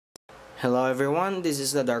Hello everyone, this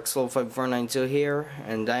is the Dark Soul 5492 here,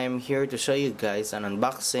 and I am here to show you guys an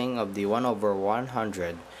unboxing of the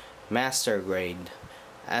 1/100 Master Grade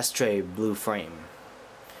Astray Blue Frame,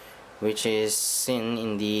 which is seen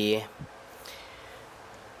in the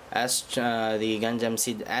Gundam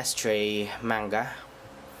Seed Astray manga,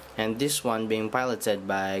 and this one being piloted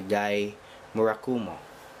by Guy Murakumo.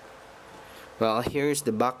 Well, here's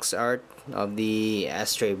the box art of the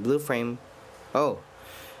Astray Blue Frame. Oh,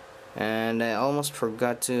 and I almost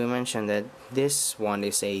forgot to mention that this one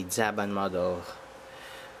is a Daban model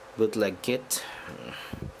bootleg kit.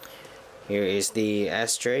 Here is the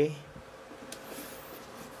Astray.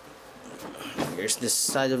 Here's the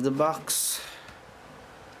side of the box,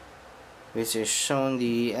 which is shown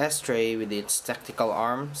the Astray with its tactical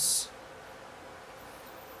arms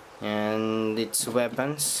and its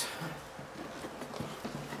weapons.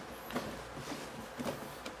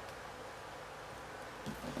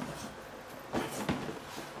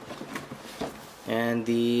 And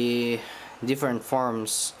the different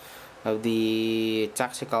forms of the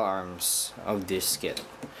tactical arms of this kit.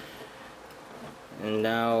 And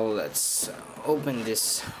now let's open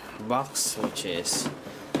this box, which is...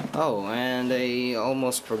 Oh, and I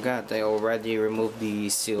almost forgot, I already removed the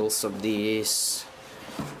seals of this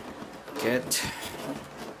kit.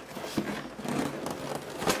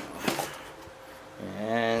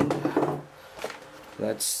 And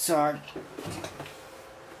let's start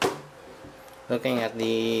looking at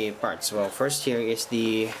the parts. Well, first here is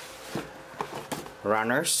the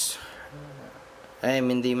runners. I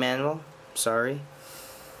mean the manual, sorry.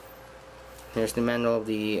 Here's the manual of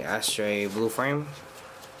the Astray Blue Frame.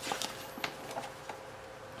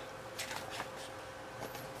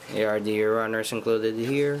 Here are the runners included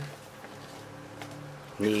here.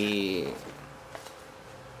 The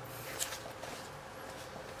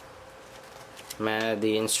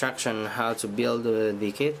instruction how to build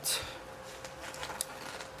the kit.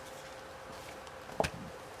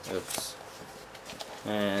 Oops.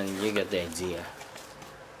 And you get the idea.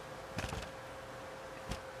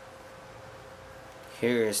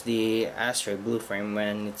 Here is the Astray Blue Frame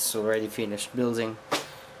when it's already finished building.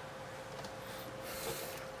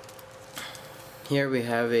 Here we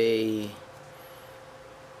have a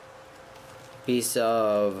piece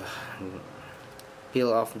of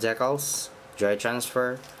peel off decals, dry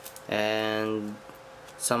transfer, and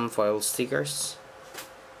some foil stickers.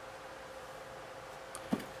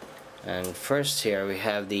 And first here we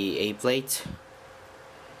have the A plate,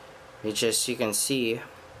 which, as you can see,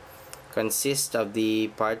 consists of the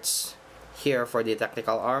parts here for the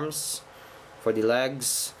tactical arms, for the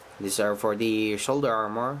legs. These are for the shoulder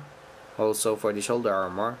armor, also for the shoulder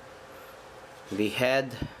armor, the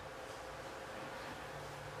head,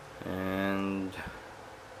 and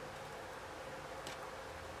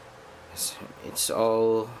it's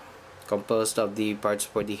all composed of the parts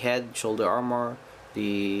for the head, shoulder armor,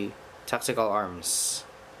 the tactical arms,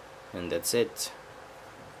 and that's it.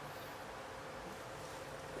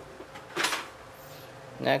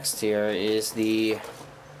 Next here is the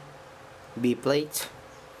B plate.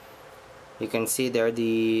 You can see there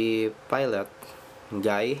the pilot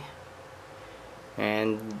guy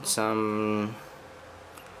and some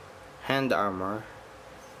hand armor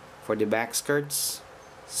for the back skirts,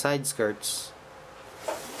 side skirts,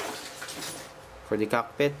 for the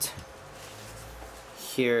cockpit.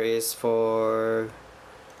 Here is for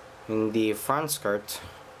the front skirt,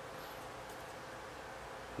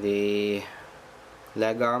 the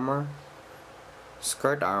leg armor,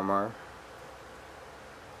 skirt armor,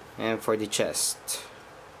 and for the chest.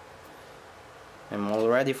 I'm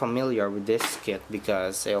already familiar with this kit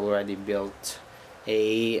because I already built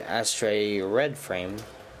a Astray red frame.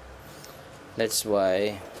 That's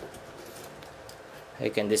why I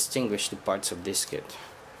can distinguish the parts of this kit.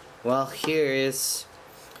 Well, here is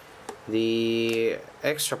the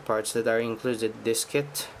extra parts that are included in this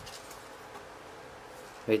kit,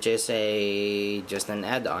 which is just an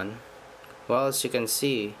add-on. Well, as you can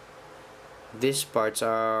see, these parts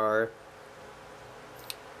are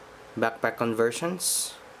backpack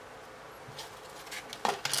conversions,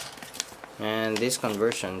 and these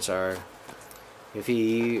conversions are, if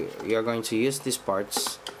you're going to use these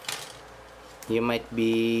parts, you're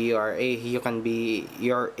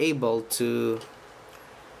able to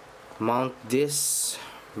mount these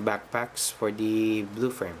backpacks for the blue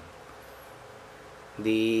frame,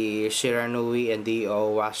 the Shiranui and the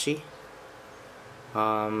Owashi,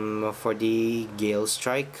 for the Gale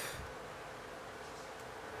Strike.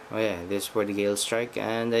 Oh yeah, this is for the Gale Strike,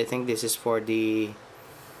 and I think this is for the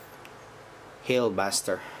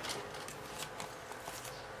Hailbuster.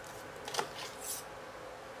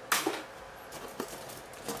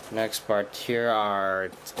 Next part here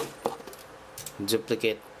are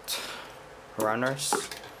duplicate runners,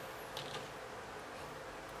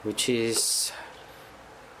 which is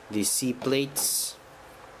the C plates.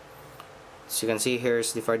 As you can see,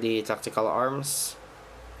 here's for the tactical arms,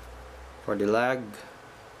 for the leg,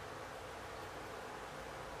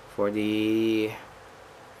 for the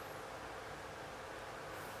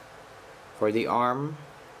arm,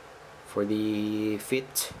 for the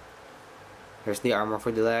feet. Here's the armor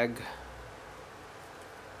for the leg,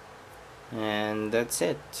 and that's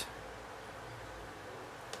it.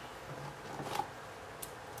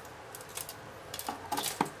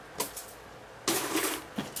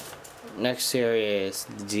 Next here is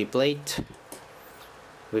the G plate,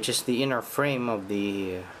 which is the inner frame of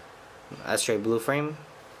the Astray blue frame.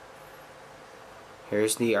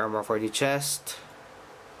 Here's the armor for the chest,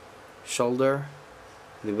 shoulder,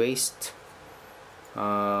 the waist.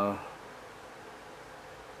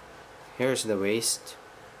 Here's the waist,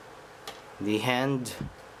 the hand,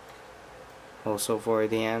 also for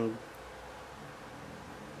the hand,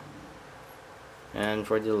 and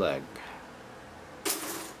for the leg.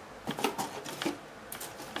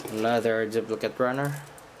 Another duplicate runner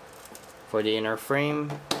for the inner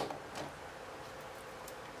frame.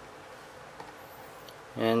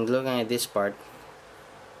 And looking at this part,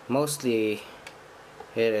 mostly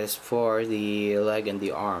it is for the leg and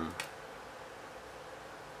the arm.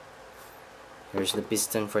 Here's the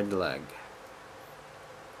piston for the leg.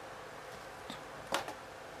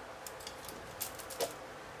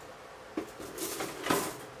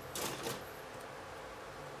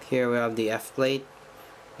 Here we have the F plate,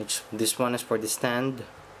 which this one is for the stand,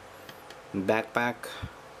 backpack,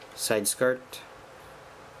 side skirt,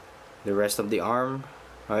 the rest of the arm,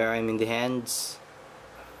 I mean the hands,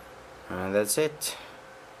 and that's it.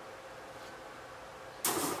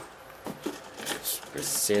 Just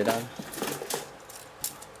proceed on.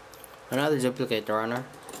 Another duplicate runner,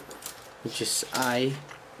 which is I,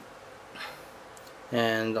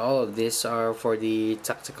 and all of these are for the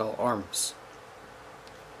tactical arms.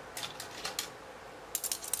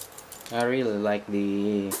 I really like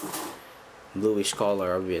the bluish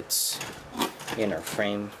color of its inner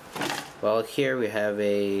frame. Well, here we have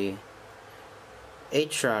a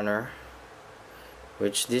H runner,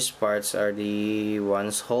 which these parts are the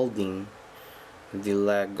ones holding the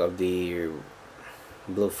leg of the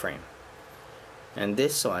blue frame. And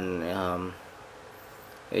this one,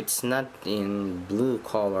 it's not in blue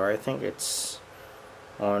color, I think it's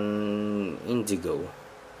on indigo,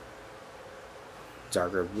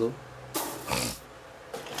 darker blue.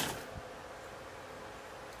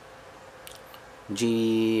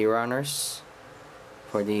 G runners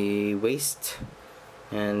for the waist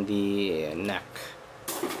and the neck.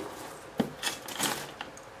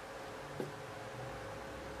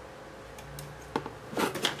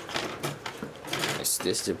 Is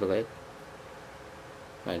this duplicate?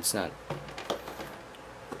 No, it's not.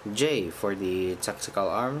 J for the tactical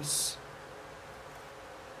arms.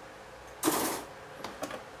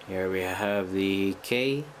 Here we have the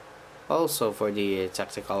K, also for the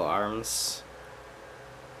tactical arms.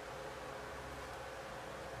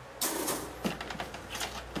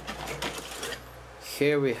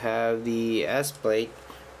 Here we have the S plate,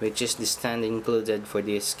 which is the stand included for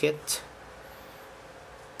this kit.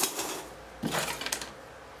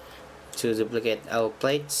 Two duplicate L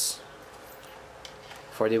plates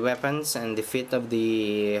for the weapons and the feet of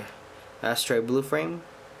the Astray blue frame.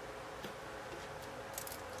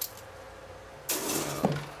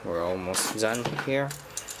 We're almost done here.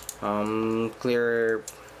 Clear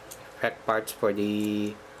pack parts for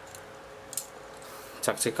the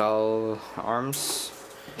tactical arms.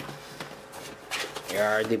 Here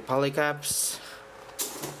are the polycaps,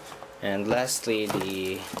 and lastly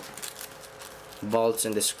the bolts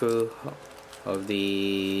and the screw of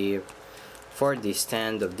the for the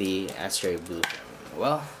stand of the Astray blue.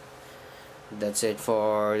 Well, that's it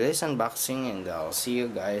for this unboxing, and I'll see you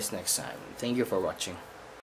guys next time. Thank you for watching.